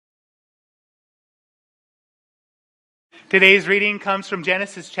Today's reading comes from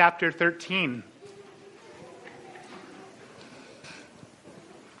Genesis chapter 13.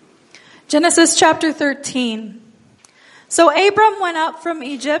 Genesis chapter 13. So Abram went up from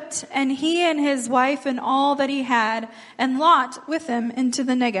Egypt, and he and his wife and all that he had, and Lot with him into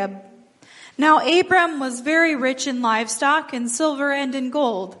the Negeb. Now Abram was very rich in livestock, in silver and in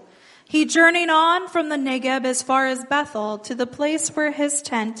gold. He journeyed on from the Negeb as far as Bethel, to the place where his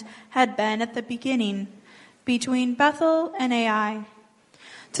tent had been at the beginning, between Bethel and Ai,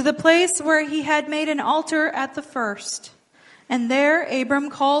 to the place where he had made an altar at the first. And there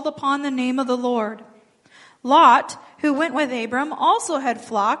Abram called upon the name of the Lord. Lot, who went with Abram, also had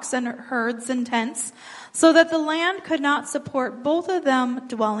flocks and herds and tents, so that the land could not support both of them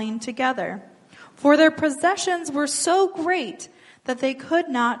dwelling together. For their possessions were so great that they could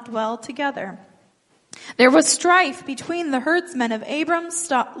not dwell together. There was strife between the herdsmen of Abram's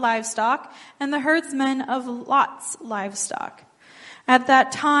livestock and the herdsmen of Lot's livestock. At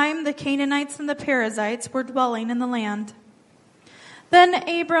that time, the Canaanites and the Perizzites were dwelling in the land. Then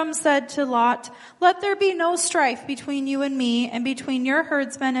Abram said to Lot, "Let there be no strife between you and me, and between your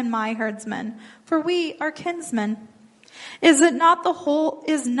herdsmen and my herdsmen, for we are kinsmen. Is not the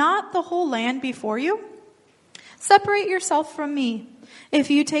whole land before you? Separate yourself from me. If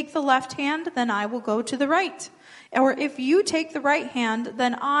you take the left hand, then I will go to the right. Or if you take the right hand,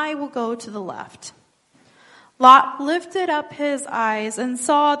 then I will go to the left." Lot lifted up his eyes and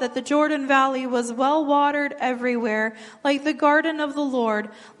saw that the Jordan Valley was well watered everywhere, like the garden of the Lord,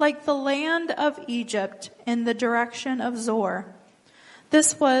 like the land of Egypt in the direction of Zoar.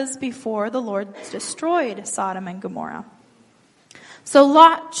 This was before the Lord destroyed Sodom and Gomorrah. So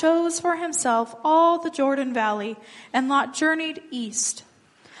Lot chose for himself all the Jordan Valley, and Lot journeyed east.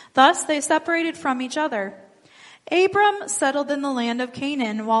 Thus they separated from each other. Abram settled in the land of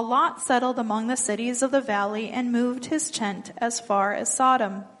Canaan, while Lot settled among the cities of the valley and moved his tent as far as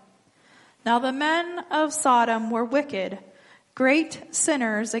Sodom. Now the men of Sodom were wicked, great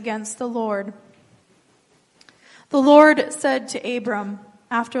sinners against the Lord. The Lord said to Abram,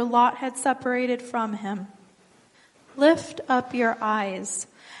 after Lot had separated from him, "Lift up your eyes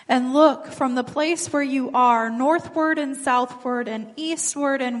and look from the place where you are northward and southward and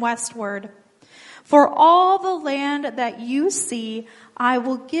eastward and westward. For all the land that you see, I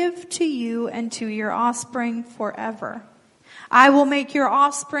will give to you and to your offspring forever. I will make your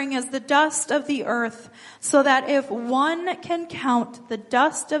offspring as the dust of the earth, so that if one can count the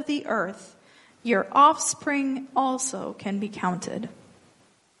dust of the earth, your offspring also can be counted.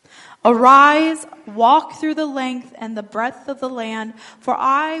 Arise, walk through the length and the breadth of the land, for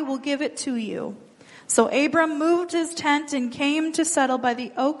I will give it to you." So Abram moved his tent and came to settle by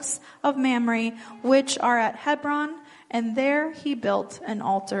the oaks of Mamre, which are at Hebron, and there he built an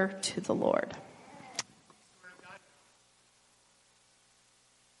altar to the Lord.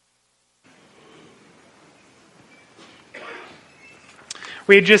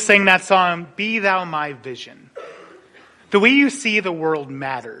 We had just sang that song, "Be Thou My Vision." The way you see the world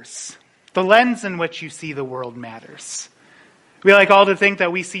matters. The lens in which you see the world matters. We like all to think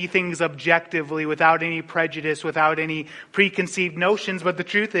that we see things objectively, without any prejudice, without any preconceived notions, but the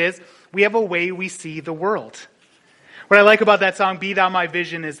truth is, we have a way we see the world. What I like about that song, "Be Thou My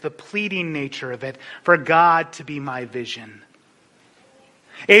Vision," is the pleading nature of it, for God to be my vision.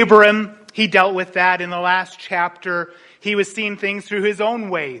 Abram, he dealt with that in the last chapter. He was seeing things through his own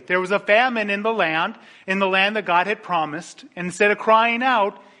way. There was a famine in the land that God had promised. And instead of crying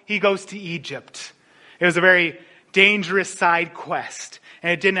out, he goes to Egypt. It was a very dangerous side quest,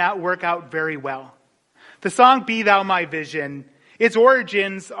 and it did not work out very well. The song, "Be Thou My Vision," its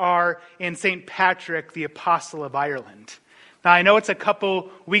origins are in St. Patrick, the Apostle of Ireland. Now, I know it's a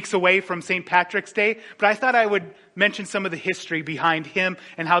couple weeks away from St. Patrick's Day, but I thought I would mention some of the history behind him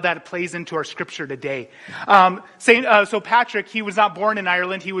and how that plays into our scripture today. So Patrick, he was not born in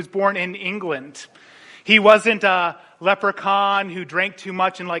Ireland, he was born in England. He wasn't a leprechaun who drank too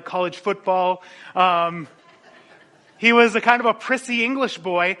much and liked college football. He was a kind of a prissy English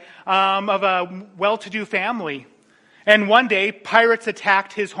boy of a well-to-do family. And one day, pirates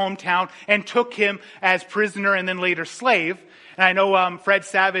attacked his hometown and took him as prisoner and then later slave. And I know Fred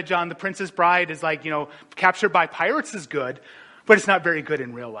Savage on The Princess Bride is like, captured by pirates is good, but it's not very good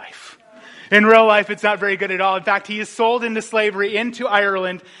in real life. In real life, it's not very good at all. In fact, he is sold into slavery into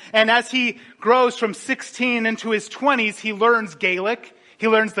Ireland. And as he grows from 16 into his 20s, he learns Gaelic. He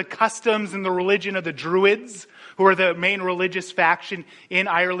learns the customs and the religion of the Druids, who were the main religious faction in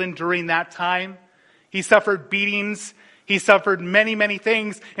Ireland during that time. He suffered beatings. He suffered many, many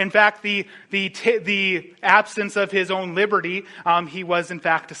things. In fact, the absence of his own liberty, he was in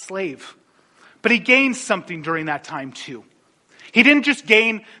fact a slave.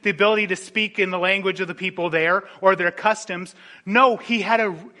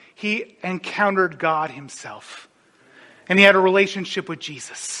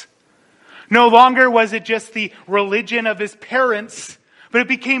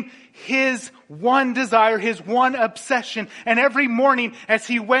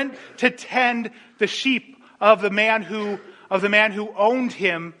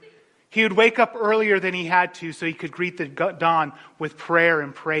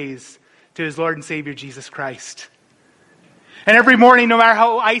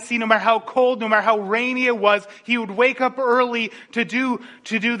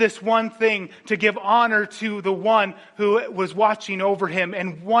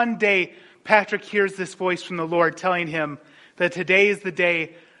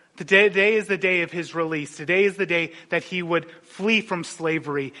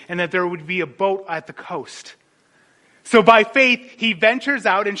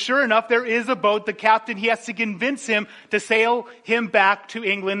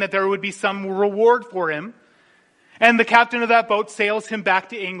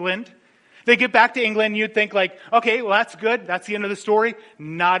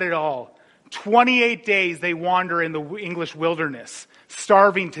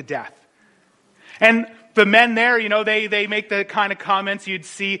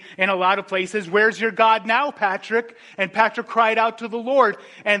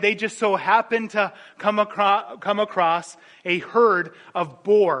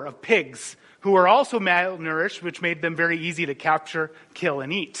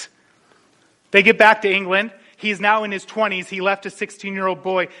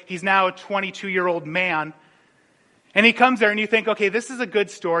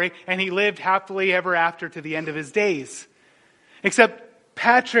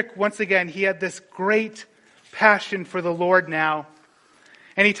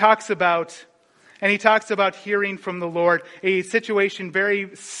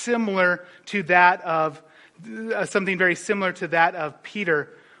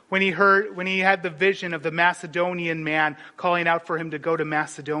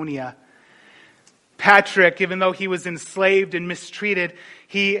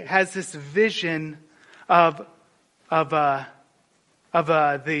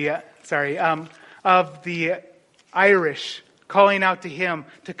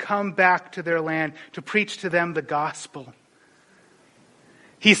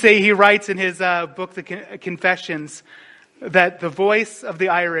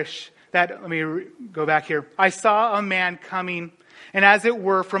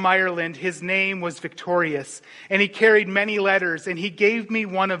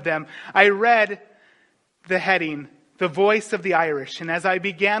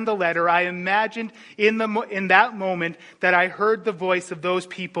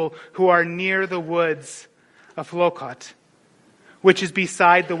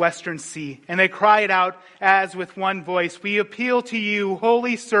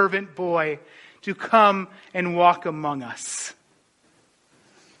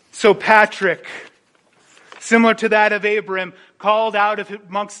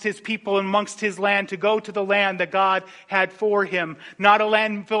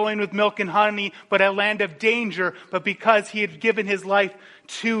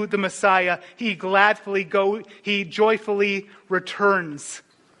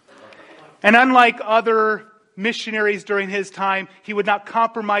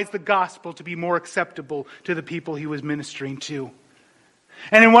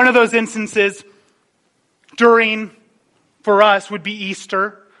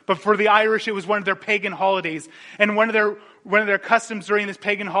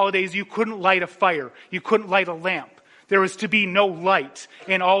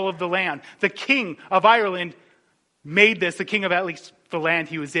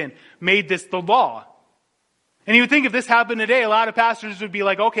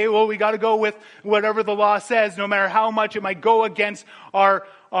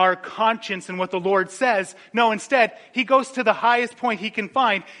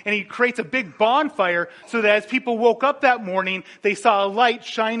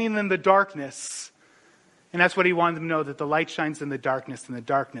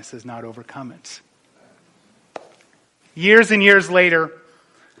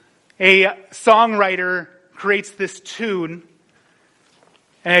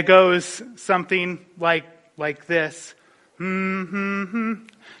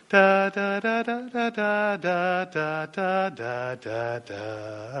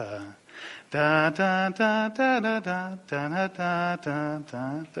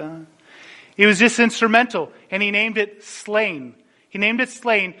 He was just instrumental, and he named it Slain. He named it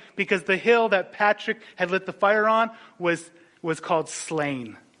Slain because the hill that Patrick had lit the fire on was called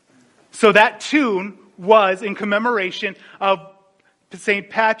Slain. So that tune was in commemoration of St.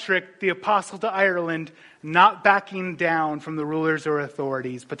 Patrick, the apostle to Ireland, not backing down from the rulers or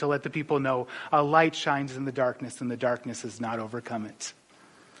authorities, but to let the people know a light shines in the darkness, and the darkness has not overcome it.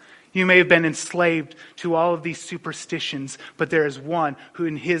 You may have been enslaved to all of these superstitions, but there is one who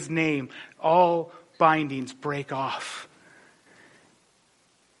in his name all bindings break off.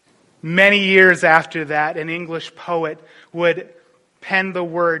 Many years after that, an English poet would pen the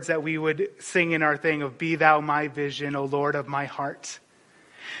words that we would sing in our thing of "Be thou my vision, O Lord of my heart."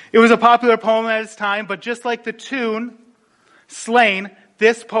 It was a popular poem at its time, but just like the tune, Slain,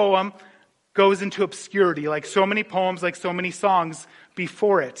 this poem goes into obscurity, like so many poems, like so many songs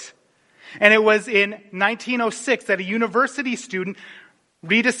before it. And it was in 1906 that a university student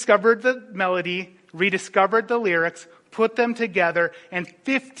rediscovered the melody, rediscovered the lyrics, put them together, and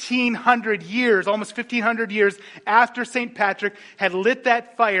 1,500 years, almost 1,500 years after St. Patrick had lit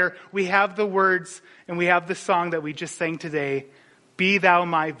that fire, we have the words and we have the song that we just sang today, "Be thou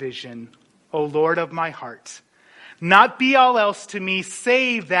my vision, O Lord of my heart. Not be all else to me,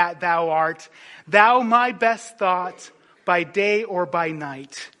 save that thou art, thou my best thought, by day or by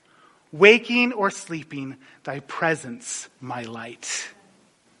night. Waking or sleeping, thy presence my light."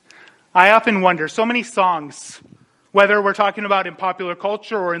 I often wonder, so many songs, whether we're talking about in popular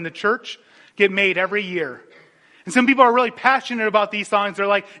culture or in the church, get made every year. And some people are really passionate about these songs. They're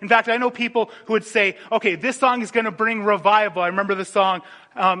like, in fact, I know people who would say, okay, this song is going to bring revival. I remember the song,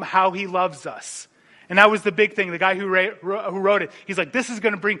 How He Loves Us. And that was the big thing. The guy who wrote it, he's like, this is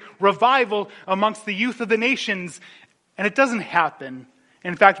going to bring revival amongst the youth of the nations. And it doesn't happen.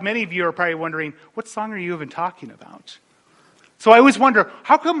 In fact, many of you are probably wondering, what song are you even talking about? So I always wonder,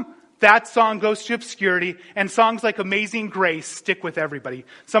 how come that song goes to obscurity and songs like Amazing Grace stick with everybody?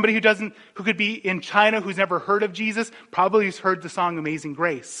 Somebody who could be in China who's never heard of Jesus probably has heard the song Amazing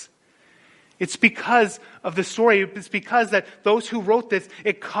Grace. It's because of the story. It's because that those who wrote this,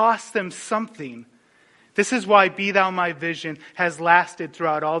 it cost them something. This is why Be Thou My Vision has lasted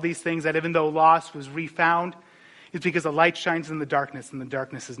throughout all these things, that even though lost was refound, it's because the light shines in the darkness and the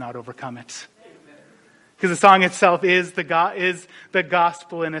darkness has not overcome it. Because the song itself is the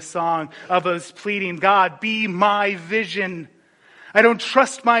gospel in a song of us pleading, God, be my vision. I don't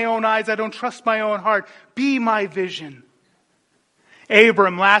trust my own eyes. I don't trust my own heart. Be my vision.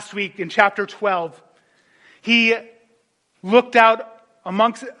 Abram, last week in chapter 12, he looked out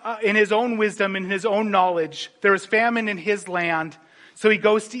in his own wisdom, in his own knowledge. There was famine in his land, so he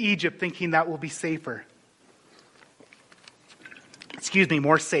goes to Egypt thinking that will be safer.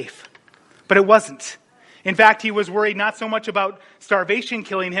 More safe. But it wasn't. In fact, he was worried not so much about starvation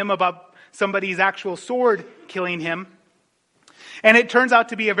killing him, about somebody's actual sword killing him. And it turns out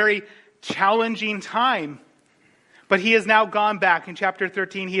to be a very challenging time. But he has now gone back. In chapter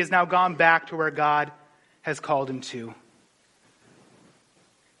 13, he has now gone back to where God has called him to.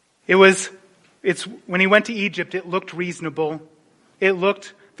 When he went to Egypt, it looked reasonable. It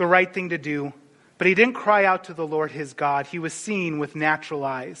looked the right thing to do. But he didn't cry out to the Lord his God. He was seeing with natural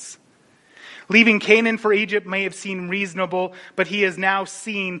eyes. Leaving Canaan for Egypt may have seemed reasonable, but he is now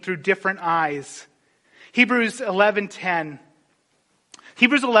seen through different eyes. Hebrews 11:10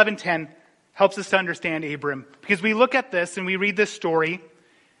 helps us to understand Abram. Because we look at this and we read this story, and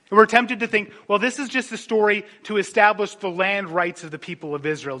we're tempted to think, well, this is just a story to establish the land rights of the people of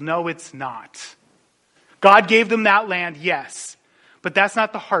Israel. No, it's not. God gave them that land, yes. But that's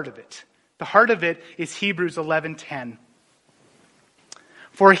not the heart of it. The heart of it is Hebrews 11:10.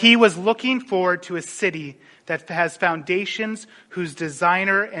 For he was looking forward to a city that has foundations, whose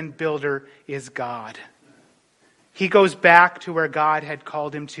designer and builder is God. He goes back to where God had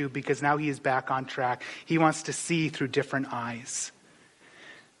called him to because now he is back on track. He wants to see through different eyes.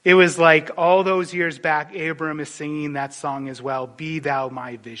 It was like all those years back, Abram is singing that song as well, Be Thou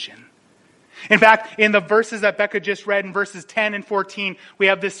My Vision. In fact, in the verses that Becca just read, in verses 10 and 14, we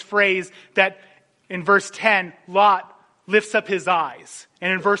have this phrase that in verse 10, Lot lifts up his eyes.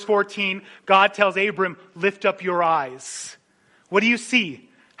 And in verse 14, God tells Abram, lift up your eyes. What do you see?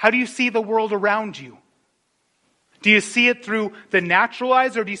 How do you see the world around you? Do you see it through the natural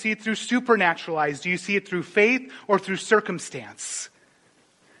eyes or do you see it through supernatural eyes? Do you see it through faith or through circumstance?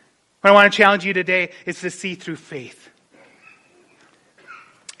 What I want to challenge you today is to see through faith.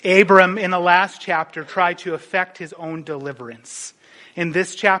 Abram, in the last chapter, tried to effect his own deliverance. In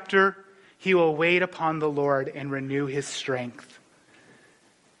this chapter, he will wait upon the Lord and renew his strength.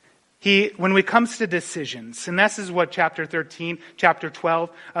 When it comes to decisions, and this is what chapter 12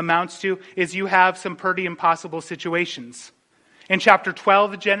 amounts to, is you have some pretty impossible situations. In chapter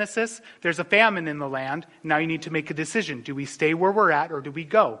 12 of Genesis, there's a famine in the land. Now you need to make a decision. Do we stay where we're at or do we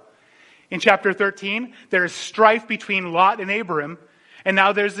go? In chapter 13, there is strife between Lot and Abram, and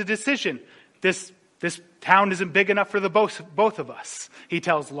now there's a decision. This town isn't big enough for the both of us. He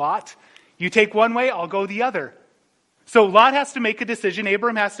tells Lot, you take one way, I'll go the other. So Lot has to make a decision.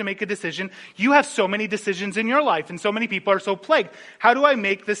 Abram has to make a decision. You have so many decisions in your life, and so many people are so plagued. How do I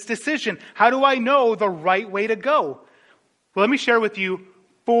make this decision? How do I know the right way to go? Well, let me share with you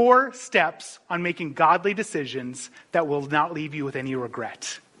 4 steps on making godly decisions that will not leave you with any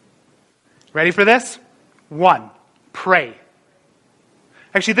regret. Ready for this? 1, pray.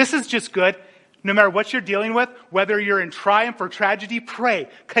 Actually, this is just good. No matter what you're dealing with, whether you're in triumph or tragedy, pray.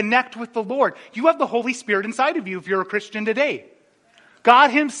 Connect with the Lord. You have the Holy Spirit inside of you if you're a Christian today. God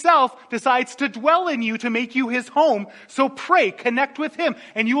himself decides to dwell in you to make you his home. So pray, connect with him,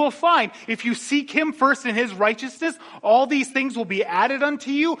 and you will find if you seek him first in his righteousness, all these things will be added unto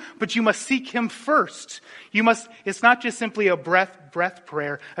you, but you must seek him first. It's not just simply a breath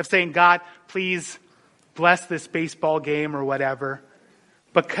prayer of saying, God, please bless this baseball game or whatever.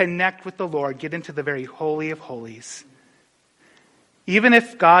 But connect with the Lord. Get into the very holy of holies. Even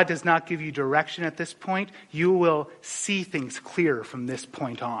if God does not give you direction at this point, you will see things clearer from this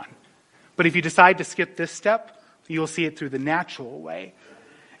point on. But if you decide to skip this step, you will see it through the natural way.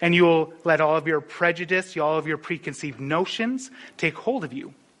 And you will let all of your prejudice, all of your preconceived notions take hold of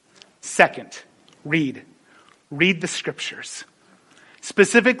you. Second, read. Read the scriptures.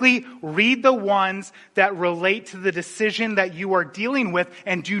 Specifically, read the ones that relate to the decision that you are dealing with,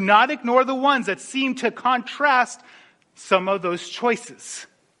 and do not ignore the ones that seem to contrast some of those choices.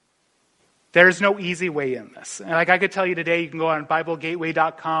 There's no easy way in this. And like I could tell you today, you can go on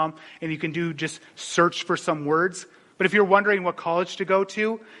BibleGateway.com and you can just search for some words. But if you're wondering what college to go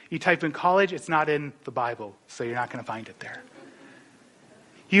to, you type in college, it's not in the Bible, so you're not going to find it there.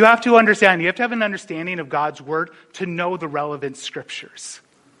 You have to understand, you have to have an understanding of God's word to know the relevant scriptures.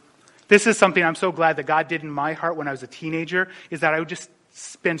 This is something I'm so glad that God did in my heart when I was a teenager, is that I would just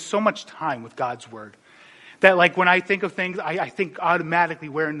spend so much time with God's word. That like when I think of things, I think automatically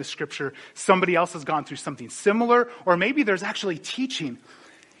where in the scripture somebody else has gone through something similar, or maybe there's actually teaching.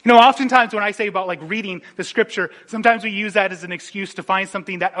 You know, oftentimes when I say about like reading the scripture, sometimes we use that as an excuse to find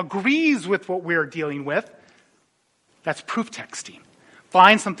something that agrees with what we're dealing with. That's proof texting.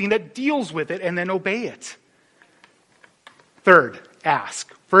 Find something that deals with it and then obey it. Third,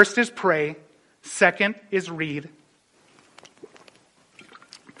 ask. First is pray. Second is read.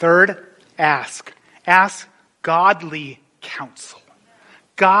 Third, ask. Ask godly counsel.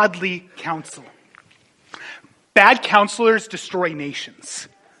 Godly counsel. Bad counselors destroy nations.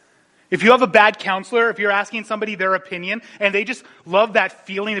 If you have a bad counselor, if you're asking somebody their opinion and they just love that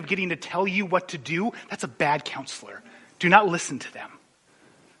feeling of getting to tell you what to do, that's a bad counselor. Do not listen to them.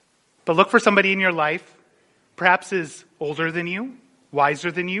 But look for somebody in your life, perhaps is older than you,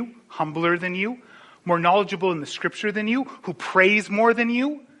 wiser than you, humbler than you, more knowledgeable in the scripture than you, who prays more than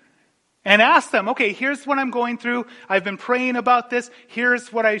you, and ask them, okay, here's what I'm going through. I've been praying about this.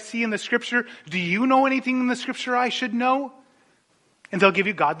 Here's what I see in the scripture. Do you know anything in the scripture I should know? And they'll give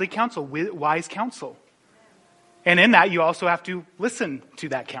you godly counsel, wise counsel. And in that, you also have to listen to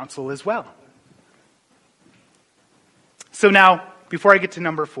that counsel as well. So now, before I get to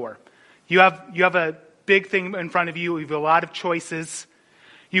number 4, you have a big thing in front of you. You have a lot of choices.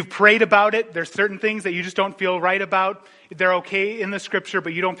 You've prayed about it. There's certain things that you just don't feel right about. They're okay in the scripture,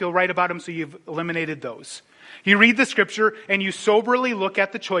 but you don't feel right about them, so you've eliminated those. You read the scripture and you soberly look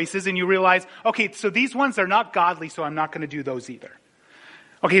at the choices and you realize, okay, so these ones are not godly, so I'm not going to do those either.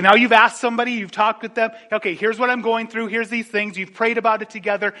 Okay, now you've asked somebody, you've talked with them. Okay, here's what I'm going through. Here's these things. You've prayed about it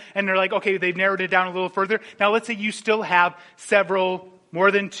together and they're like, okay, they've narrowed it down a little further. Now let's say you still have several,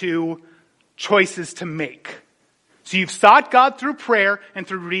 more than 2 choices to make. So you've sought God through prayer and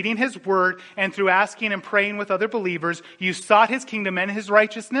through reading his word and through asking and praying with other believers. You've sought his kingdom and his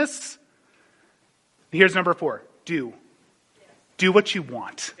righteousness. Here's number 4. Do what you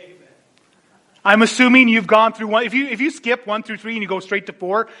want. I'm assuming you've gone through one. If you skip 1 through 3 and you go straight to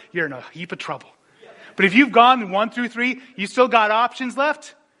 4, you're in a heap of trouble. But if you've gone 1 through 3, you still got options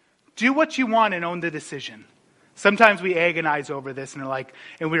left. Do what you want and own the decision. Sometimes we agonize over this and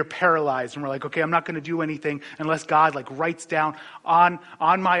we're paralyzed and we're like, okay, I'm not going to do anything unless God writes down on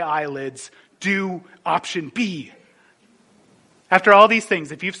my eyelids, do option B. After all these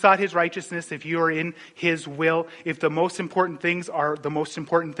things, if you've sought his righteousness, if you are in his will, if the most important things are the most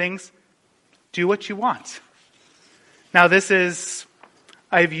important things, do what you want. Now this is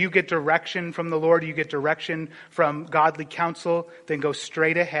If you get direction from the Lord, you get direction from godly counsel, then go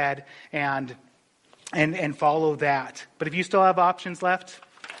straight ahead and follow that. But if you still have options left,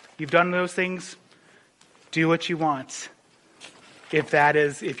 you've done those things, do what you want. If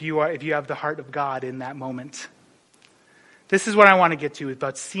you have the heart of God in that moment. This is what I want to get to,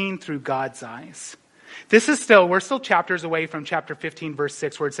 about seeing through God's eyes. We're still chapters away from chapter 15, verse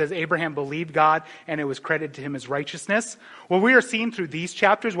 6, where it says Abraham believed God and it was credited to him as righteousness. What we are seeing through these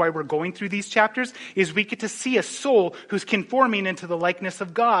chapters, why we're going through these chapters, is we get to see a soul who's conforming into the likeness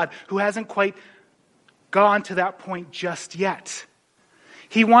of God, who hasn't quite gone to that point just yet.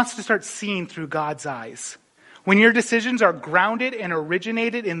 He wants to start seeing through God's eyes. When your decisions are grounded and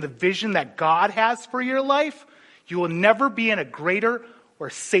originated in the vision that God has for your life, you will never be in a greater or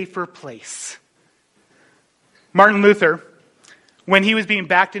safer place. Martin Luther, when he was being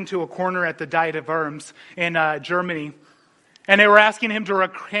backed into a corner at the Diet of Worms in Germany, and they were asking him to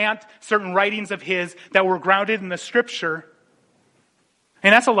recant certain writings of his that were grounded in the Scripture,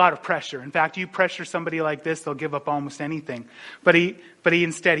 and that's a lot of pressure. In fact, you pressure somebody like this, they'll give up almost anything. But he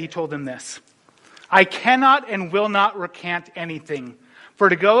told them this: I cannot and will not recant anything, for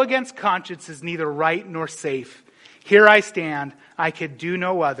to go against conscience is neither right nor safe. Here I stand, I could do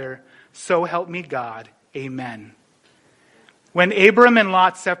no other, so help me God. Amen. When Abram and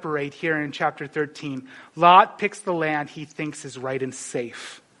Lot separate here in chapter 13, Lot picks the land he thinks is right and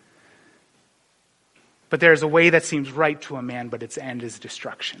safe. But there's a way that seems right to a man, but its end is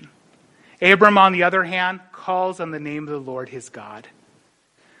destruction. Abram, on the other hand, calls on the name of the Lord his God.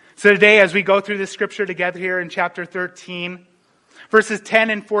 So today, as we go through this scripture together here in chapter 13, verses 10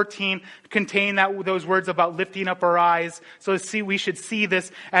 and 14 contain those words about lifting up our eyes. So we should see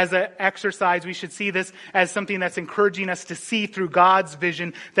this as an exercise. We should see this as something that's encouraging us to see through God's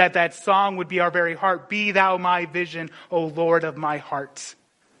vision, that song would be our very heart. Be thou my vision, O Lord of my heart.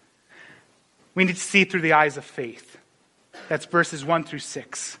 We need to see through the eyes of faith. That's verses 1 through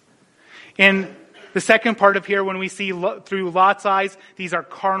 6. In the second part of here, when we see through Lot's eyes, these are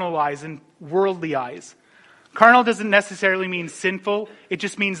carnal eyes and worldly eyes. Carnal doesn't necessarily mean sinful. It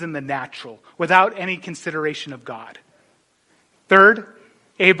just means in the natural, without any consideration of God. Third,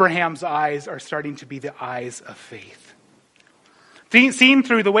 Abraham's eyes are starting to be the eyes of faith. Seeing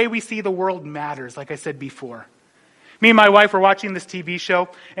through the way we see the world matters, like I said before. Me and my wife were watching this TV show,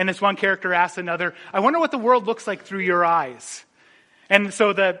 and this one character asked another, I wonder what the world looks like through your eyes. And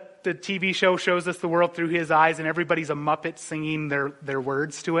so the TV show shows us the world through his eyes, and everybody's a Muppet singing their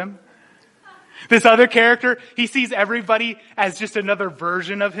words to him. This other character, he sees everybody as just another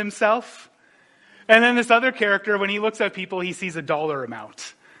version of himself. And then this other character, when he looks at people, he sees a dollar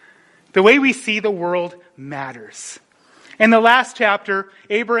amount. The way we see the world matters. In the last chapter,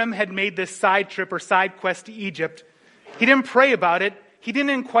 Abraham had made this side trip or side quest to Egypt. He didn't pray about it. He didn't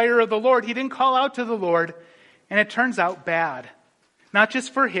inquire of the Lord. He didn't call out to the Lord. And it turns out bad. Not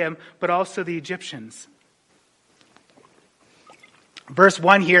just for him, but also the Egyptians. Verse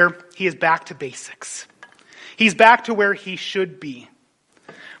 1 here, he is back to basics. He's back to where he should be.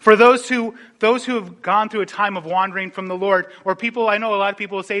 For those who have gone through a time of wandering from the Lord, or people, I know a lot of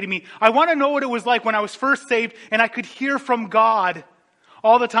people will say to me, I want to know what it was like when I was first saved and I could hear from God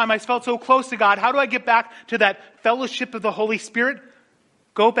all the time. I felt so close to God. How do I get back to that fellowship of the Holy Spirit?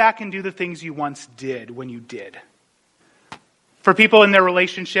 Go back and do the things you once did when you did. For people in their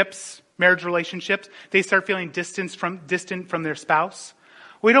relationships, marriage relationships, they start feeling distant from their spouse.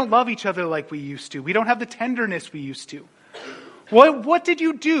 We don't love each other like we used to. We don't have the tenderness we used to. What did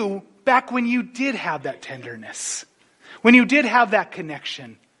you do back when you did have that tenderness? When you did have that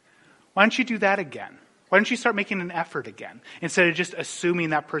connection? Why don't you do that again? Why don't you start making an effort again? Instead of just assuming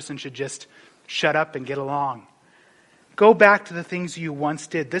that person should just shut up and get along. Go back to the things you once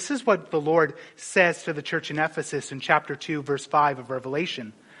did. This is what the Lord says to the church in Ephesus in chapter 2, verse 5 of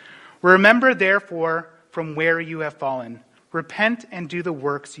Revelation. Remember, therefore, from where you have fallen. Repent and do the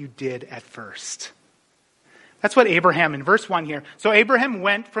works you did at first. That's what Abraham in verse 1 here. So Abraham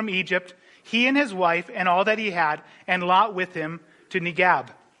went from Egypt, he and his wife and all that he had, and Lot with him to Negeb.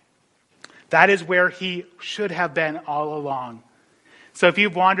 That is where he should have been all along. So if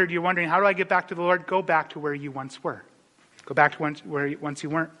you've wandered, you're wondering, how do I get back to the Lord? Go back to where you once were. Go back to where you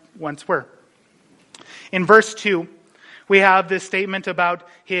once were. In verse 2, we have this statement about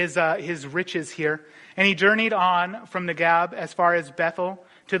his riches here. And he journeyed on from Negeb as far as Bethel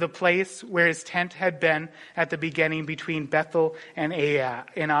to the place where his tent had been at the beginning between Bethel and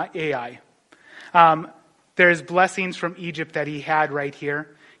Ai. There's blessings from Egypt that he had right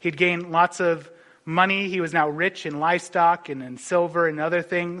here. He'd gained lots of money. He was now rich in livestock and in silver and other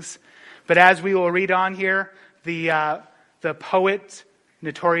things. But as we will read on here, the poet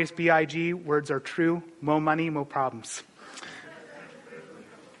Notorious B.I.G., words are true. Mo money, mo problems.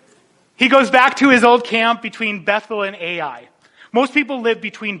 He goes back to his old camp between Bethel and Ai. Most people live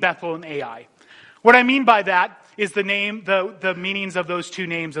between Bethel and Ai. What I mean by that is the meanings of those two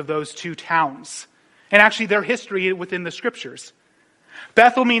names of those two towns. And actually their history within the scriptures.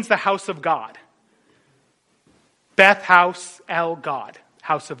 Bethel means the house of God. Beth, house, El, God.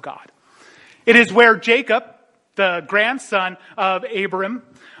 House of God. It is where Jacob, the grandson of Abram,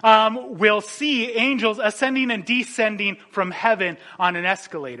 will see angels ascending and descending from heaven on an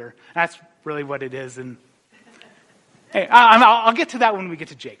escalator. That's really what it is. And hey, I'll get to that when we get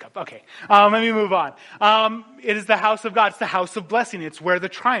to Jacob. Okay, let me move on. It is the house of God. It's the house of blessing. It's where the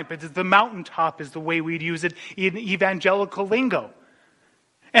triumph. It is the mountaintop is the way we'd use it in evangelical lingo.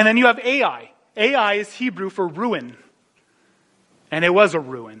 And then you have Ai. Ai is Hebrew for ruin. And it was a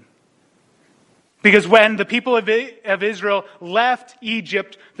ruin. Because when the people of Israel left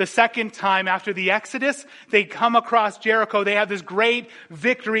Egypt the second time after the Exodus, they come across Jericho. They have this great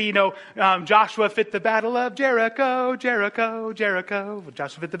victory. Joshua fit the battle of Jericho, Jericho, Jericho.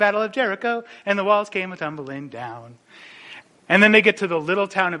 Joshua fit the battle of Jericho, and the walls came tumbling down. And then they get to the little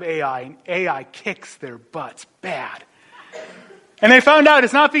town of Ai, and Ai kicks their butts bad. And they found out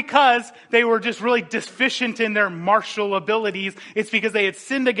it's not because they were just really deficient in their martial abilities. It's because they had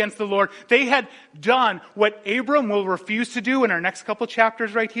sinned against the Lord. They had done what Abram will refuse to do in our next couple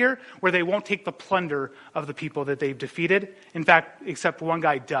chapters right here, where they won't take the plunder of the people that they've defeated. In fact, except one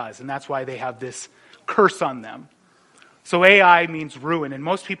guy does, and that's why they have this curse on them. So Ai means ruin, and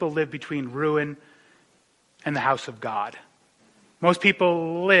most people live between ruin and the house of God. Most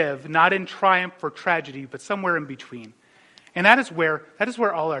people live not in triumph or tragedy, but somewhere in between. And that is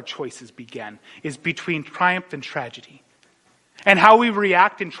where all our choices begin, is between triumph and tragedy. And how we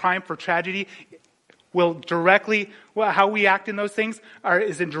react in triumph or tragedy how we act in those things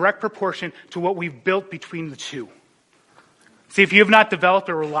is in direct proportion to what we've built between the two. See, if you have not developed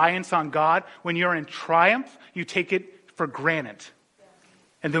a reliance on God, when you're in triumph, you take it for granted.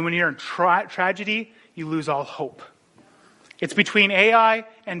 And then when you're in tragedy, you lose all hope. It's between Ai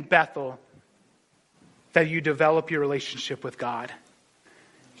and Bethel that you develop your relationship with God.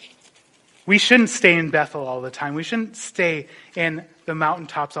 We shouldn't stay in Bethel all the time. We shouldn't stay in the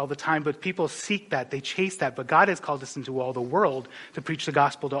mountaintops all the time, but people seek that. They chase that. But God has called us into all the world to preach the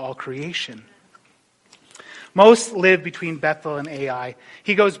gospel to all creation. Most live between Bethel and Ai.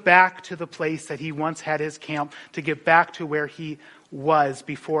 He goes back to the place that he once had his camp to get back to where he was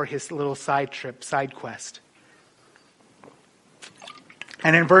before his little side quest.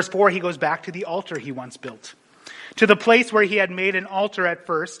 And in verse 4, he goes back to the altar he once built, to the place where he had made an altar at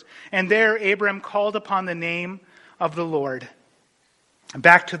first. And there Abram called upon the name of the Lord.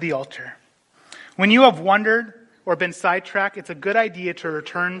 Back to the altar. When you have wandered or been sidetracked, it's a good idea to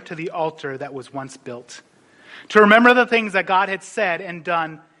return to the altar that was once built. To remember the things that God had said and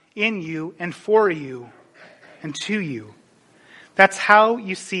done in you and for you and to you. That's how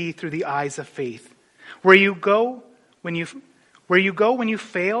you see through the eyes of faith. Where you go when you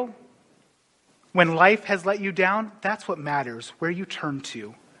fail, when life has let you down, that's what matters, where you turn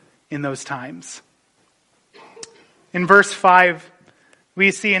to in those times. In verse 5,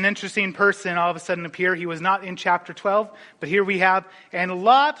 we see an interesting person all of a sudden appear. He was not in chapter 12, but here we have, and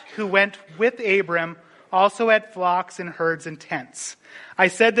Lot, who went with Abram, also had flocks and herds and tents. I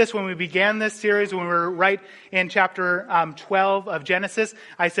said this when we began this series, when we were right in chapter 12 of Genesis.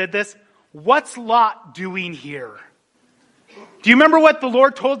 I said this, what's Lot doing here? Do you remember what the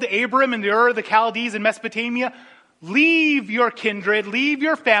Lord told to Abram in the Ur of the Chaldees in Mesopotamia? Leave your kindred, leave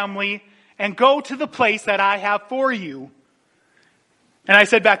your family, and go to the place that I have for you. And I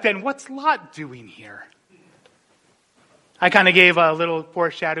said back then, what's Lot doing here? I kind of gave a little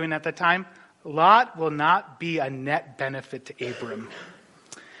foreshadowing at the time. Lot will not be a net benefit to Abram.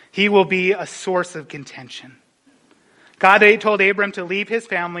 He will be a source of contention. God told Abram to leave his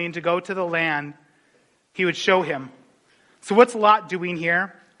family and to go to the land he would show him. So what's Lot doing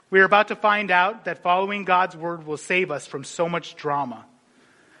here? We're about to find out that following God's word will save us from so much drama.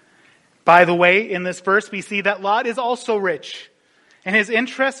 By the way, in this verse, we see that Lot is also rich, and his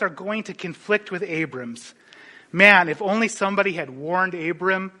interests are going to conflict with Abram's. Man, if only somebody had warned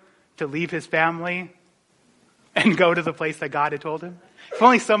Abram to leave his family and go to the place that God had told him. If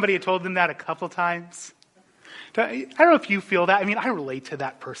only somebody had told him that a couple times. I don't know if you feel that. I mean, I relate to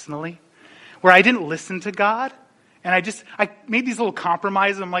that personally, where I didn't listen to God. And I made these little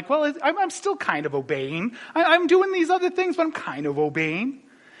compromises. I'm like, well, I'm still kind of obeying. I'm doing these other things, but I'm kind of obeying.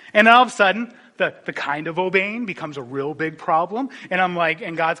 And all of a sudden, the kind of obeying becomes a real big problem. And I'm like,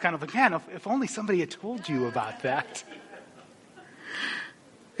 and God's kind of like, man, if only somebody had told you about that.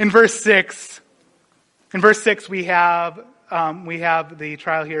 In verse 6, we have the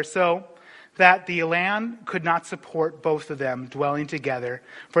trial here. So that the land could not support both of them dwelling together,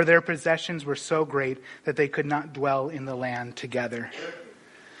 for their possessions were so great that they could not dwell in the land together.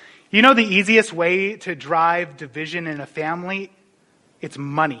 You know the easiest way to drive division in a family? It's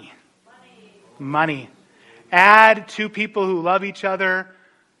money. Money. Add two people who love each other,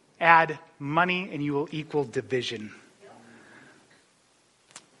 add money, and you will equal division.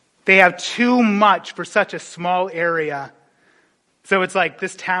 They have too much for such a small area. So it's like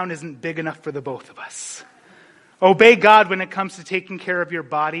this town isn't big enough for the both of us. Obey God when it comes to taking care of your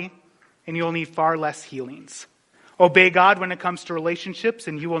body, and you'll need far less healings. Obey God when it comes to relationships,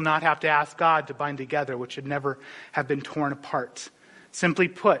 and you will not have to ask God to bind together, which should never have been torn apart. Simply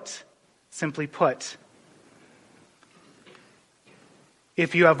put,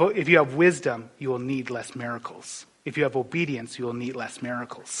 if you have wisdom, you will need less miracles. If you have obedience, you will need less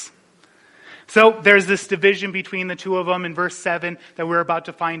miracles. So there's this division between the two of them in verse 7 that we're about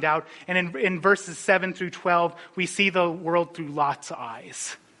to find out. And in verses 7 through 12, we see the world through Lot's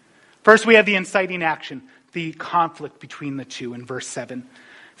eyes. First, we have the inciting action, the conflict between the two in verse 7.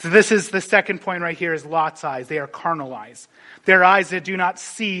 So this is the second point right here is Lot's eyes. They are carnal eyes. They're eyes that do not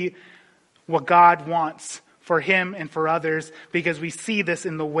see what God wants for him and for others, because we see this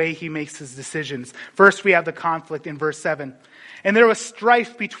in the way he makes his decisions. First, we have the conflict in verse 7. And there was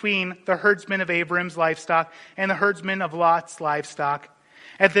strife between the herdsmen of Abram's livestock and the herdsmen of Lot's livestock.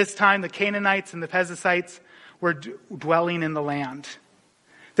 At this time, the Canaanites and the Perizzites were dwelling in the land.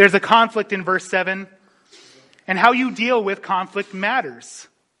 There's a conflict in verse 7. And how you deal with conflict matters.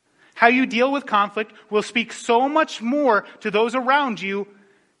 How you deal with conflict will speak so much more to those around you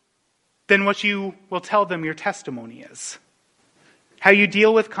than what you will tell them your testimony is. How you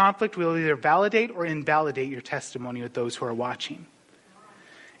deal with conflict will either validate or invalidate your testimony with those who are watching.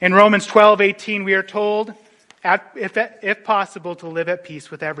 In Romans 12:18, we are told, if possible, to live at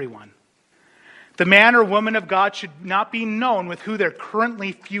peace with everyone. The man or woman of God should not be known with who they're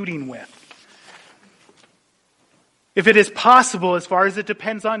currently feuding with. If it is possible, as far as it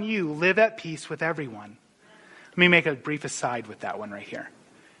depends on you, live at peace with everyone. Let me make a brief aside with that one right here.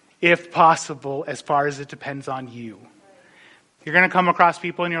 If possible, as far as it depends on you. You're going to come across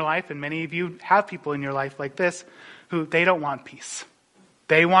people in your life, and many of you have people in your life like this, who they don't want peace.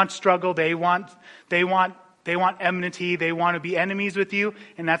 They want struggle. They want enmity. They want to be enemies with you,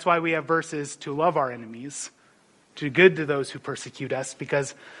 and that's why we have verses to love our enemies, to do good to those who persecute us,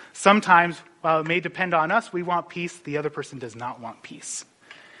 because sometimes, while it may depend on us, we want peace. The other person does not want peace.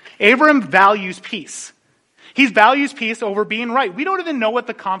 Abram values peace. He values peace over being right. We don't even know what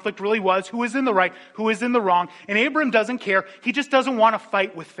the conflict really was, who is in the right, who is in the wrong. And Abram doesn't care. He just doesn't want to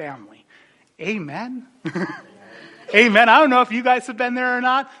fight with family. Amen? Amen. I don't know if you guys have been there or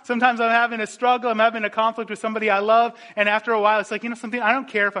not. Sometimes I'm having a struggle. I'm having a conflict with somebody I love. And after a while, it's like, something, I don't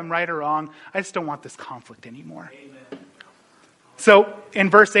care if I'm right or wrong. I just don't want this conflict anymore. Amen. So in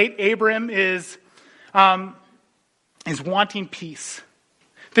verse 8, Abram is wanting peace.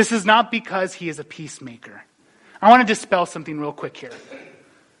 This is not because he is a peacemaker. I want to dispel something real quick here.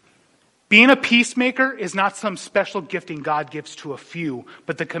 Being a peacemaker is not some special gifting God gives to a few,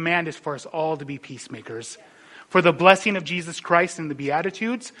 but the command is for us all to be peacemakers. For the blessing of Jesus Christ in the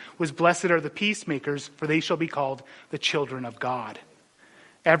Beatitudes was, blessed are the peacemakers, for they shall be called the children of God.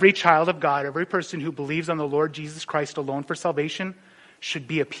 Every child of God, every person who believes on the Lord Jesus Christ alone for salvation should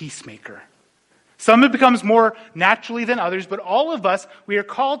be a peacemaker. Some it becomes more naturally than others, but all of us, we are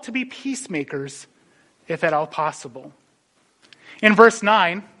called to be peacemakers, if at all possible. In verse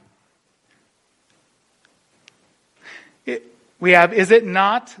 9, we have, is it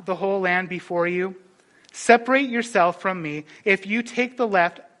not the whole land before you? Separate yourself from me. If you take the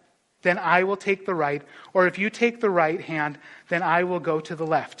left, then I will take the right. Or if you take the right hand, then I will go to the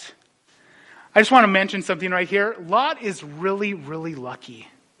left. I just want to mention something right here. Lot is really, really lucky.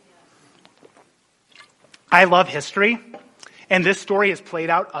 I love history, and this story has played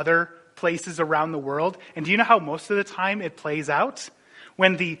out other places around the world. And do you know how most of the time it plays out?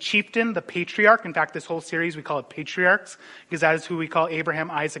 When the chieftain, the patriarch, in fact, this whole series we call it patriarchs, because that is who we call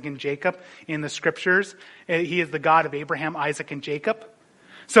Abraham, Isaac, and Jacob in the scriptures. He is the God of Abraham, Isaac, and Jacob.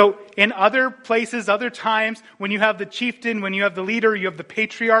 So in other places, other times, when you have the chieftain, when you have the leader, you have the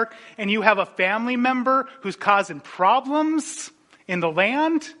patriarch, and you have a family member who's causing problems in the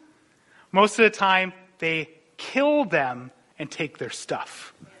land, most of the time they kill them and take their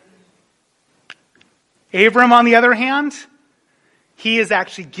stuff. Abram, on the other hand, he is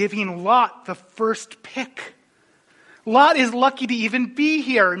actually giving Lot the first pick. Lot is lucky to even be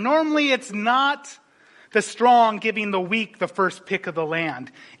here. Normally it's not the strong giving the weak the first pick of the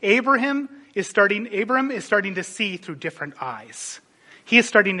land. Abram is starting to see through different eyes. He is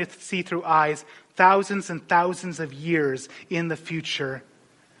starting to see through eyes thousands and thousands of years in the future.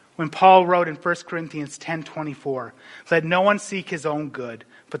 When Paul wrote in 1 Corinthians 10:24, "Let no one seek his own good,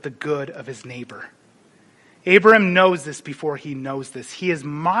 but the good of his neighbor." Abram knows this before he knows this. He is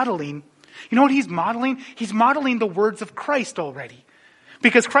modeling, you know what he's modeling? He's modeling the words of Christ already.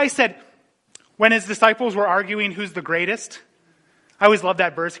 Because Christ said, when his disciples were arguing who's the greatest, I always love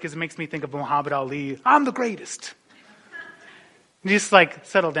that verse because it makes me think of Muhammad Ali. I'm the greatest. Just like,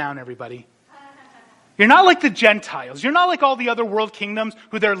 settle down, everybody. You're not like the Gentiles. You're not like all the other world kingdoms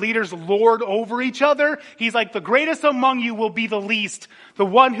who their leaders lord over each other. He's like, the greatest among you will be the least. The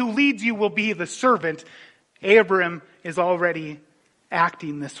one who leads you will be the servant. Abram is already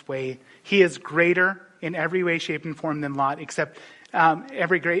acting this way. He is greater in every way, shape, and form than Lot, except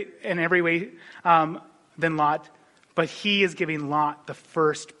every way than Lot. But he is giving Lot the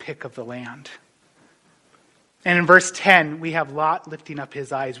first pick of the land. And in verse 10, we have Lot lifting up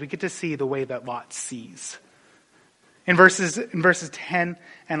his eyes. We get to see the way that Lot sees. In verses 10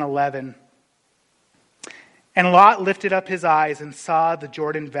 and 11, "And Lot lifted up his eyes and saw the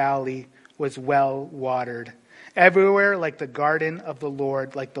Jordan Valley was well watered, everywhere like the garden of the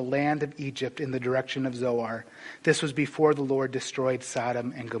Lord, like the land of Egypt in the direction of Zoar. This was before the Lord destroyed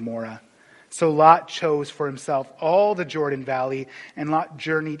Sodom and Gomorrah. So Lot chose for himself all the Jordan Valley, and Lot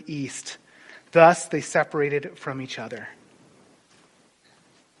journeyed east. Thus they separated from each other."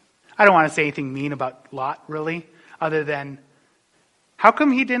 I don't want to say anything mean about Lot, really, other than how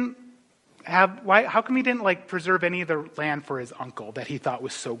come he didn't preserve any of the land for his uncle that he thought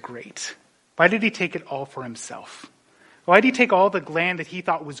was so great? Why did he take it all for himself? Why did he take all the land that he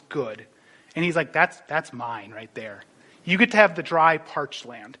thought was good? And he's like, that's mine right there. You get to have the dry, parched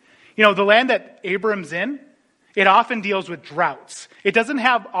land. You know, the land that Abram's in, it often deals with droughts. It doesn't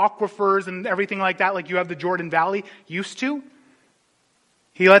have aquifers and everything like that like you have the Jordan Valley used to.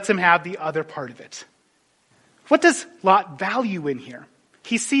 He lets him have the other part of it. What does Lot value in here?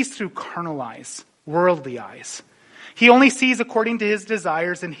 He sees through carnal eyes, worldly eyes. He only sees according to his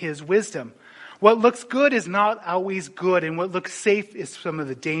desires and his wisdom. What looks good is not always good, and what looks safe is some of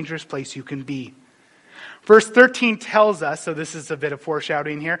the dangerous place you can be. Verse 13 tells us, so this is a bit of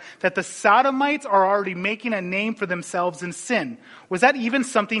foreshadowing here, that the Sodomites are already making a name for themselves in sin. Was that even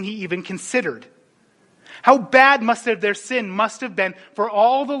something he even considered? How bad must their sin must have been for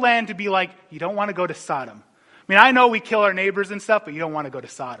all the land to be like, you don't want to go to Sodom. I mean, I know we kill our neighbors and stuff, but you don't want to go to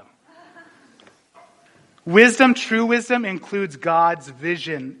Sodom. Wisdom, true wisdom, includes God's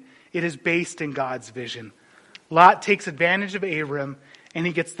vision. It is based in God's vision. Lot takes advantage of Abram, and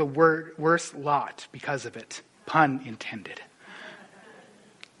he gets the worst lot because of it. Pun intended.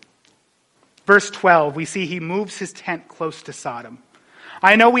 Verse 12, we see he moves his tent close to Sodom.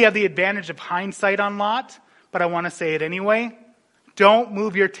 I know we have the advantage of hindsight on Lot, but I want to say it anyway. Don't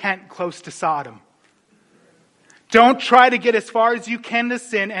move your tent close to Sodom. Don't try to get as far as you can to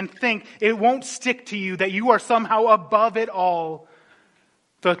sin and think it won't stick to you, that you are somehow above it all,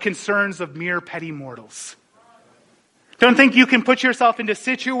 the concerns of mere petty mortals. Don't think you can put yourself into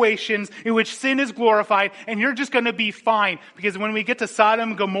situations in which sin is glorified and you're just going to be fine. Because when we get to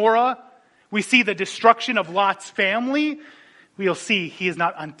Sodom and Gomorrah, we see the destruction of Lot's family. We'll see he is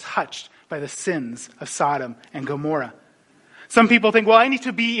not untouched by the sins of Sodom and Gomorrah. Some people think, well, I need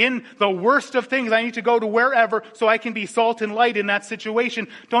to be in the worst of things. I need to go to wherever so I can be salt and light in that situation.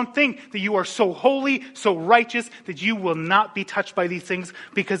 Don't think that you are so holy, so righteous, that you will not be touched by these things,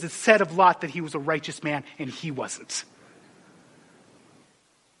 because it's said of Lot that he was a righteous man and he wasn't.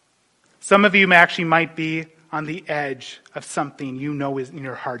 Some of you actually might be on the edge of something you know is in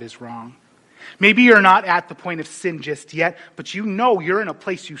your heart is wrong. Maybe you're not at the point of sin just yet, but you know you're in a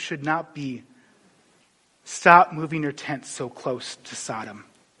place you should not be. Stop moving your tent so close to Sodom.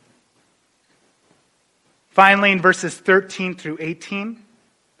 Finally, in verses 13 through 18,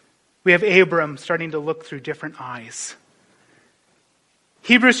 we have Abram starting to look through different eyes.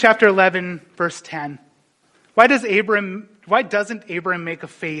 Hebrews chapter 11, verse 10. Why doesn't Abram make a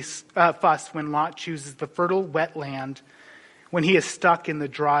fuss when Lot chooses the fertile, wet land when he is stuck in the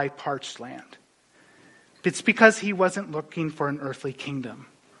dry, parched land? It's because he wasn't looking for an earthly kingdom.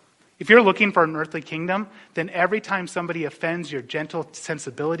 If you're looking for an earthly kingdom, then every time somebody offends your gentle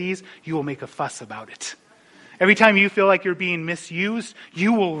sensibilities, you will make a fuss about it. Every time you feel like you're being misused,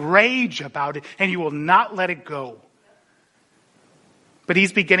 you will rage about it and you will not let it go. But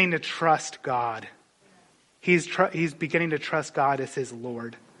he's beginning to trust God. He's beginning to trust God as his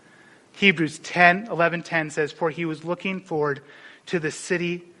Lord. Hebrews 11:10 says, "For he was looking forward to the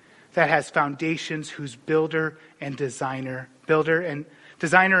city that has foundations, whose builder and designer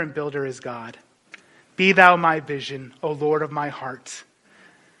is God. Be thou my vision, O Lord of my heart.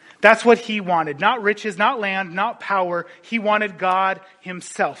 That's what he wanted. Not riches, not land, not power. He wanted God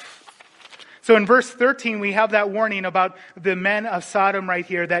himself. So in verse 13, we have that warning about the men of Sodom right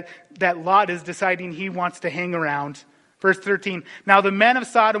here, that Lot is deciding he wants to hang around. Verse 13, now the men of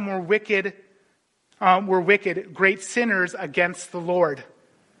Sodom were wicked, great sinners against the Lord.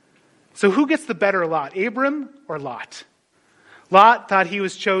 So who gets the better lot, Abram or Lot? Lot thought he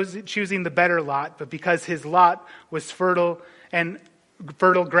was choosing the better lot, but because his lot was fertile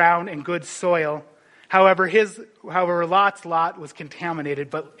ground and good soil, However, Lot's lot was contaminated,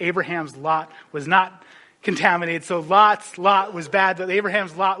 but Abraham's lot was not contaminated. So Lot's lot was bad, but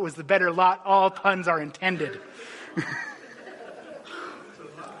Abraham's lot was the better lot. All puns are intended.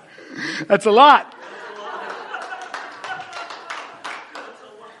 That's a lot.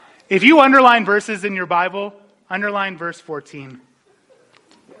 If you underline verses in your Bible, underline verse 14.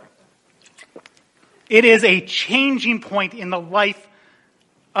 It is a changing point in the life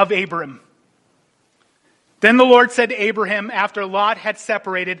of Abram. Then the Lord said to Abraham, after Lot had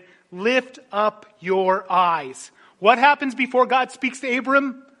separated, lift up your eyes. What happens before God speaks to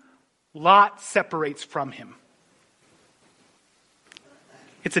Abram? Lot separates from him.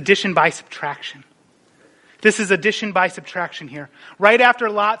 It's addition by subtraction. This is addition by subtraction here. Right after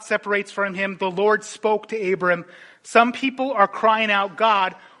Lot separates from him, the Lord spoke to Abram. Some people are crying out,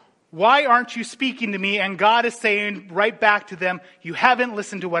 God, why aren't you speaking to me? And God is saying right back to them, you haven't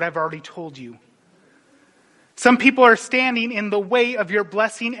listened to what I've already told you. Some people are standing in the way of your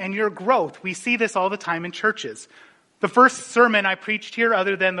blessing and your growth. We see this all the time in churches. The first sermon I preached here,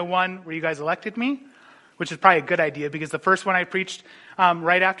 other than the one where you guys elected me, which is probably a good idea because the first one I preached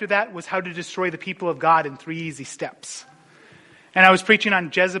right after that was how to destroy the people of God in 3 easy steps. And I was preaching on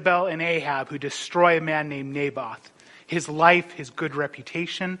Jezebel and Ahab, who destroy a man named Naboth. His life, his good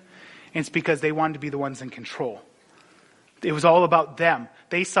reputation, and it's because they wanted to be the ones in control. It was all about them.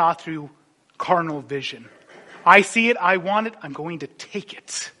 They saw through carnal vision. I see it, I want it, I'm going to take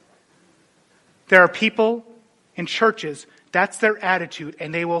it. There are people in churches, that's their attitude,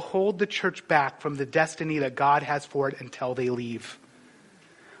 and they will hold the church back from the destiny that God has for it until they leave.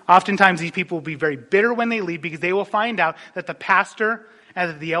 Oftentimes these people will be very bitter when they leave because they will find out that the pastor and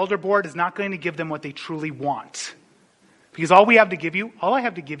that the elder board is not going to give them what they truly want. Because all I have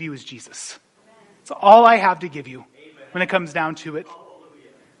to give you is Jesus. It's all I have to give you when it comes down to it.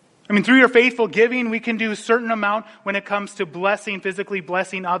 I mean, through your faithful giving, we can do a certain amount when it comes to physically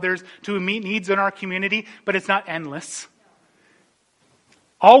blessing others, to meet needs in our community, but it's not endless.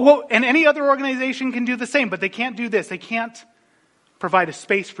 And any other organization can do the same, but they can't do this. They can't provide a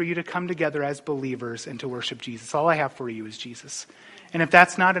space for you to come together as believers and to worship Jesus. All I have for you is Jesus. And if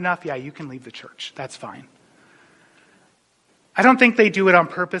that's not enough, you can leave the church. That's fine. I don't think they do it on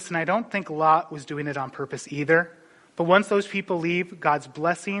purpose, and I don't think Lot was doing it on purpose either. But once those people leave, God's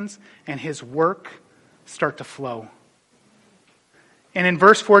blessings and his work start to flow. And in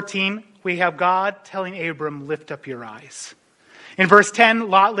verse 14, we have God telling Abram, lift up your eyes. In verse 10,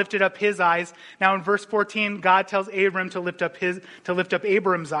 Lot lifted up his eyes. Now in verse 14, God tells Abram to lift up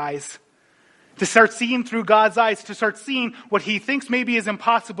Abram's eyes. To start seeing through God's eyes, to start seeing what he thinks maybe is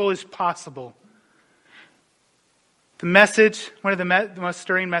impossible is possible. The message, one of the most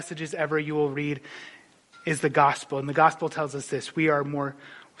stirring messages ever you will read, is the gospel. And the gospel tells us this: we are more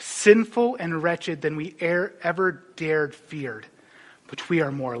sinful and wretched than we ever dared feared, but we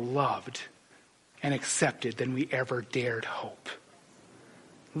are more loved and accepted than we ever dared hope.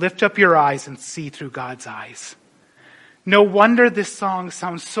 Lift up your eyes and see through God's eyes. No wonder this song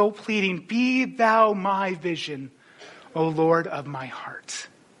sounds so pleading. Be thou my vision, O Lord of my heart.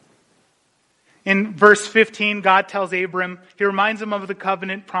 In verse 15, God tells Abram, he reminds him of the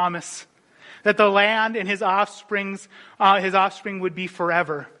covenant promise, that the land and his offspring would be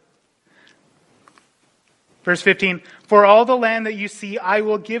forever. Verse 15, for all the land that you see, I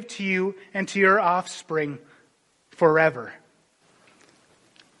will give to you and to your offspring forever.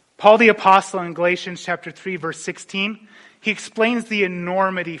 Paul the Apostle in Galatians chapter 3, verse 16, he explains the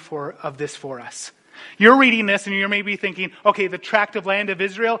enormity of this for us. You're reading this and you're maybe thinking, okay, the tract of land of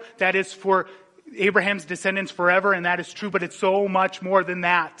Israel, that is for Abraham's descendants forever, and that is true, but it's so much more than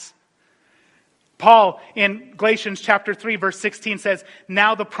that. Paul in Galatians chapter 3 verse 16 says,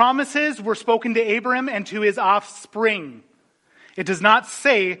 now the promises were spoken to Abraham and to his offspring. It does not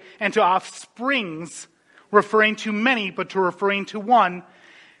say, and to offsprings, referring to many, but to referring to one,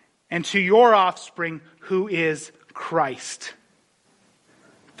 and to your offspring, who is Christ.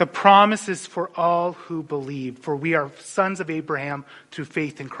 The promise is for all who believe, for we are sons of Abraham through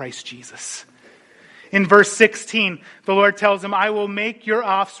faith in Christ Jesus. In verse 16, the Lord tells him, I will make your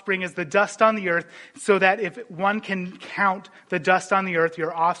offspring as the dust on the earth, so that if one can count the dust on the earth,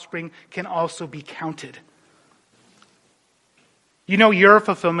 your offspring can also be counted. You know you're a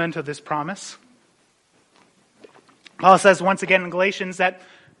fulfillment of this promise. Paul says once again in Galatians that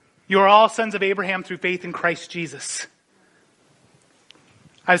you are all sons of Abraham through faith in Christ Jesus.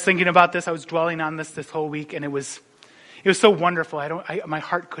 I was thinking about this. I was dwelling on this whole week, and it was so wonderful. My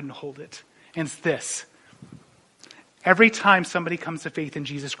heart couldn't hold it. And it's this. Every time somebody comes to faith in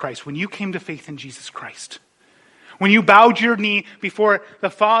Jesus Christ, when you came to faith in Jesus Christ, when you bowed your knee before the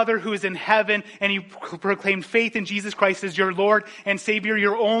Father who is in heaven and you proclaimed faith in Jesus Christ as your Lord and Savior,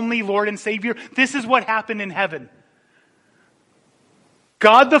 your only Lord and Savior, this is what happened in heaven.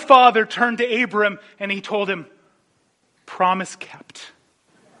 God the Father turned to Abram and he told him, promise kept.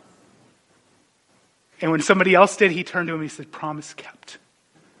 And when somebody else did, he turned to him and he said, promise kept.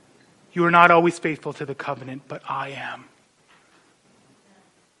 You are not always faithful to the covenant, but I am.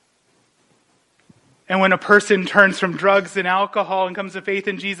 And when a person turns from drugs and alcohol and comes to faith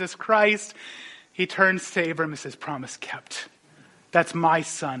in Jesus Christ, he turns to Abram and says, promise kept. That's my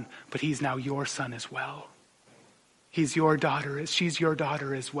son, but he's now your son as well. He's your daughter, she's your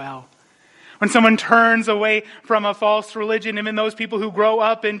daughter as well. When someone turns away from a false religion, even those people who grow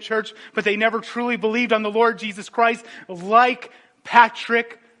up in church, but they never truly believed on the Lord Jesus Christ, like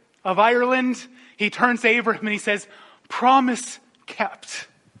Patrick of Ireland, he turns to Abraham and he says, promise kept.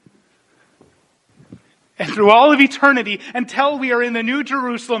 And through all of eternity, until we are in the New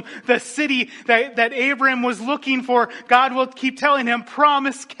Jerusalem, the city that Abraham was looking for, God will keep telling him,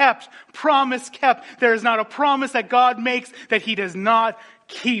 promise kept, promise kept. There is not a promise that God makes that he does not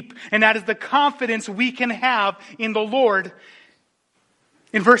keep. And that is the confidence we can have in the Lord.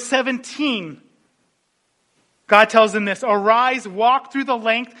 In verse 17, God tells him this, arise, walk through the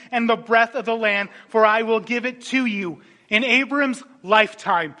length and the breadth of the land, for I will give it to you. In Abram's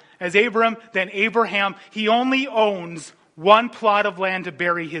lifetime, as Abram, then Abraham, he only owns one plot of land to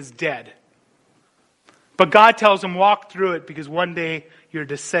bury his dead. But God tells him, walk through it because one day your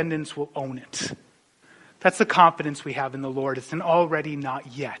descendants will own it. That's the confidence we have in the Lord. It's an already,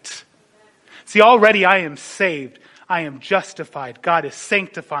 not yet. See, already I am saved. I am justified. God is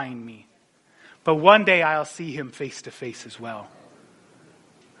sanctifying me. But one day I'll see him face to face as well.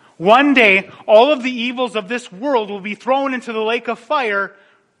 One day, all of the evils of this world will be thrown into the lake of fire,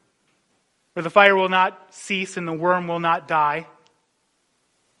 where the fire will not cease and the worm will not die.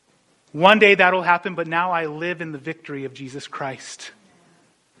 One day that will happen, but now I live in the victory of Jesus Christ.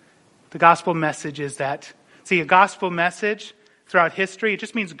 The gospel message is that, a gospel message throughout history, it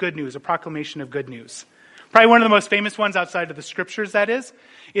just means good news, a proclamation of good news. Probably one of the most famous ones outside of the scriptures, that is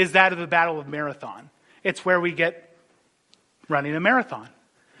that of the Battle of Marathon. It's where we get running a marathon.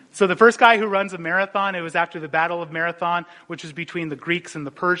 So the first guy who runs a marathon, it was after the Battle of Marathon, which was between the Greeks and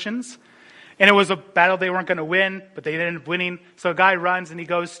the Persians. And it was a battle they weren't going to win, but they ended up winning. So a guy runs and he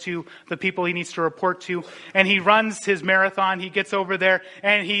goes to the people he needs to report to. And he runs his marathon. He gets over there.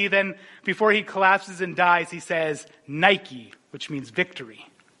 And he then, before he collapses and dies, he says, Nike, which means victory.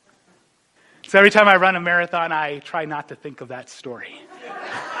 So every time I run a marathon, I try not to think of that story.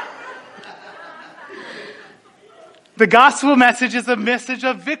 The gospel message is a message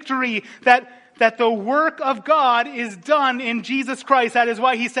of victory, that the work of God is done in Jesus Christ. That is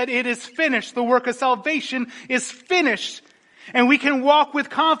why he said it is finished. The work of salvation is finished. And we can walk with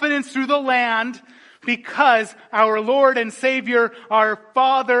confidence through the land because our Lord and Savior, our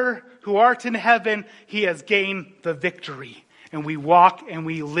Father who art in heaven, he has gained the victory. And we walk and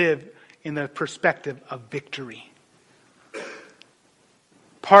we live in the perspective of victory.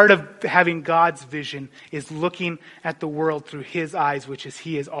 Part of having God's vision is looking at the world through his eyes, which is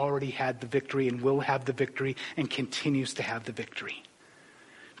he has already had the victory and will have the victory and continues to have the victory.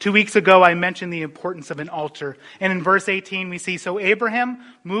 2 weeks ago, I mentioned the importance of an altar. And in verse 18, we see, so Abraham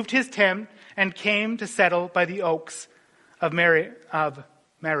moved his tent and came to settle by the oaks of Mary, I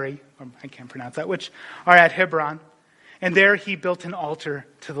can't pronounce that, which are at Hebron. And there he built an altar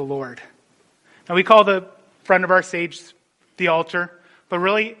to the Lord. Now we call the front of our stage the altar. But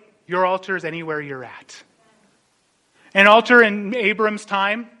really, your altar is anywhere you're at. An altar in Abram's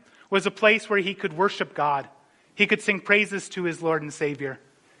time was a place where he could worship God. He could sing praises to his Lord and Savior.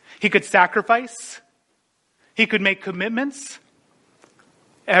 He could sacrifice. He could make commitments.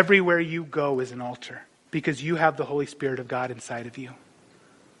 Everywhere you go is an altar because you have the Holy Spirit of God inside of you.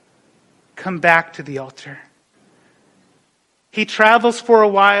 Come back to the altar. He travels for a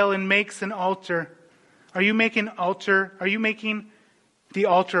while and makes an altar. Are you making the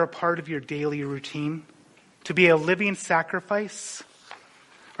altar a part of your daily routine? To be a living sacrifice?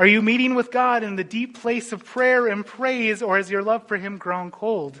 Are you meeting with God in the deep place of prayer and praise, or has your love for him grown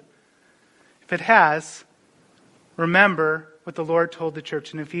cold? If it has, remember what the Lord told the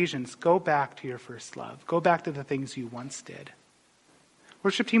church in Ephesians. Go back to your first love. Go back to the things you once did.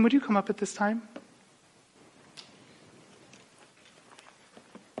 Worship team, would you come up at this time?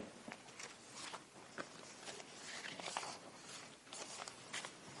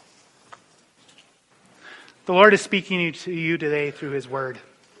 The Lord is speaking to you today through his word.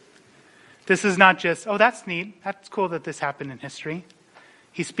 This is not just, oh, that's neat. That's cool that this happened in history.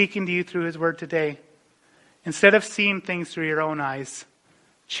 He's speaking to you through his word today. Instead of seeing things through your own eyes,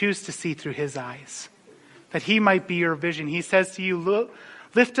 choose to see through his eyes, that he might be your vision. He says to you,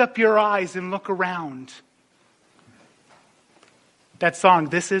 lift up your eyes and look around. That song,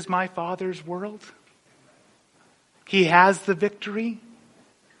 This Is My Father's World. He has the victory.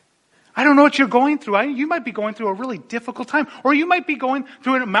 I don't know what you're going through. You might be going through a really difficult time, or you might be going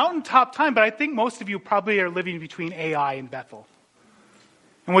through a mountaintop time, but I think most of you probably are living between Ai and Bethel.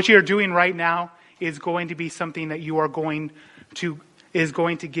 And what you're doing right now is going to be something that you are going to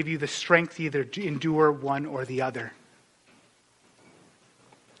give you the strength either to endure one or the other.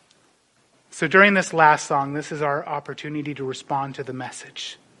 So during this last song, this is our opportunity to respond to the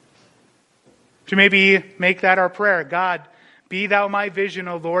message. To maybe make that our prayer. God, be thou my vision,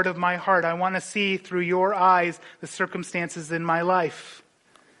 O Lord of my heart. I want to see through your eyes the circumstances in my life.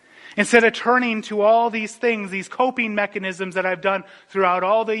 Instead of turning to all these things, these coping mechanisms that I've done throughout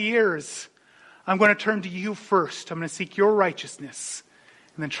all the years, I'm going to turn to you first. I'm going to seek your righteousness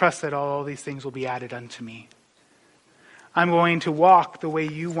and then trust that all these things will be added unto me. I'm going to walk the way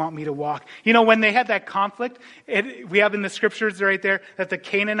you want me to walk. You know, when they had that conflict, we have in the scriptures right there that the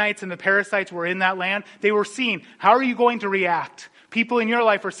Canaanites and the Perizzites were in that land. They were seeing, how are you going to react? People in your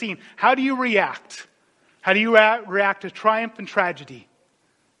life are seeing, how do you react? How do you react to triumph and tragedy?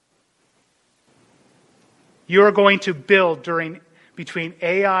 You are going to build between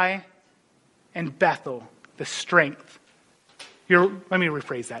Ai and Bethel the strength. Let me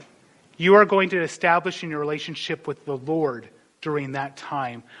rephrase that. You are going to establish in your relationship with the Lord during that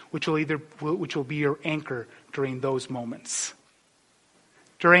time, which will be your anchor during those moments.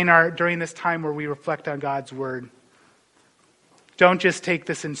 During this time where we reflect on God's word, don't just take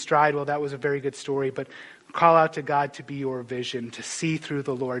this in stride, well, that was a very good story, but call out to God to be your vision, to see through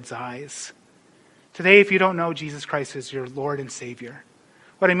the Lord's eyes. Today, if you don't know Jesus Christ as your Lord and Savior,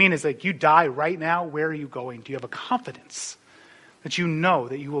 what I mean is, like, you die right now, where are you going? Do you have a confidence that you know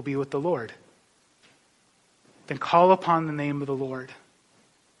that you will be with the Lord? Then call upon the name of the Lord.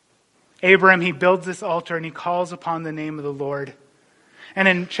 Abraham, he builds this altar and he calls upon the name of the Lord. And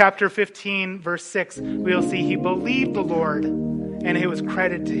in chapter 15, verse 6, we'll see he believed the Lord and it was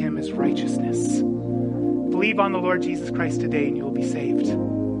credited to him as righteousness. Believe on the Lord Jesus Christ today and you will be saved.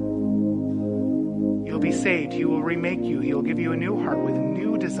 You'll be saved. He will remake you. He will give you a new heart with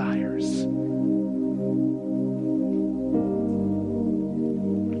new desires.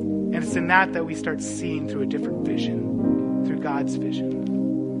 And it's in that we start seeing through a different vision, through God's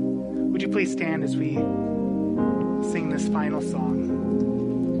vision. Would you please stand as we sing this final song?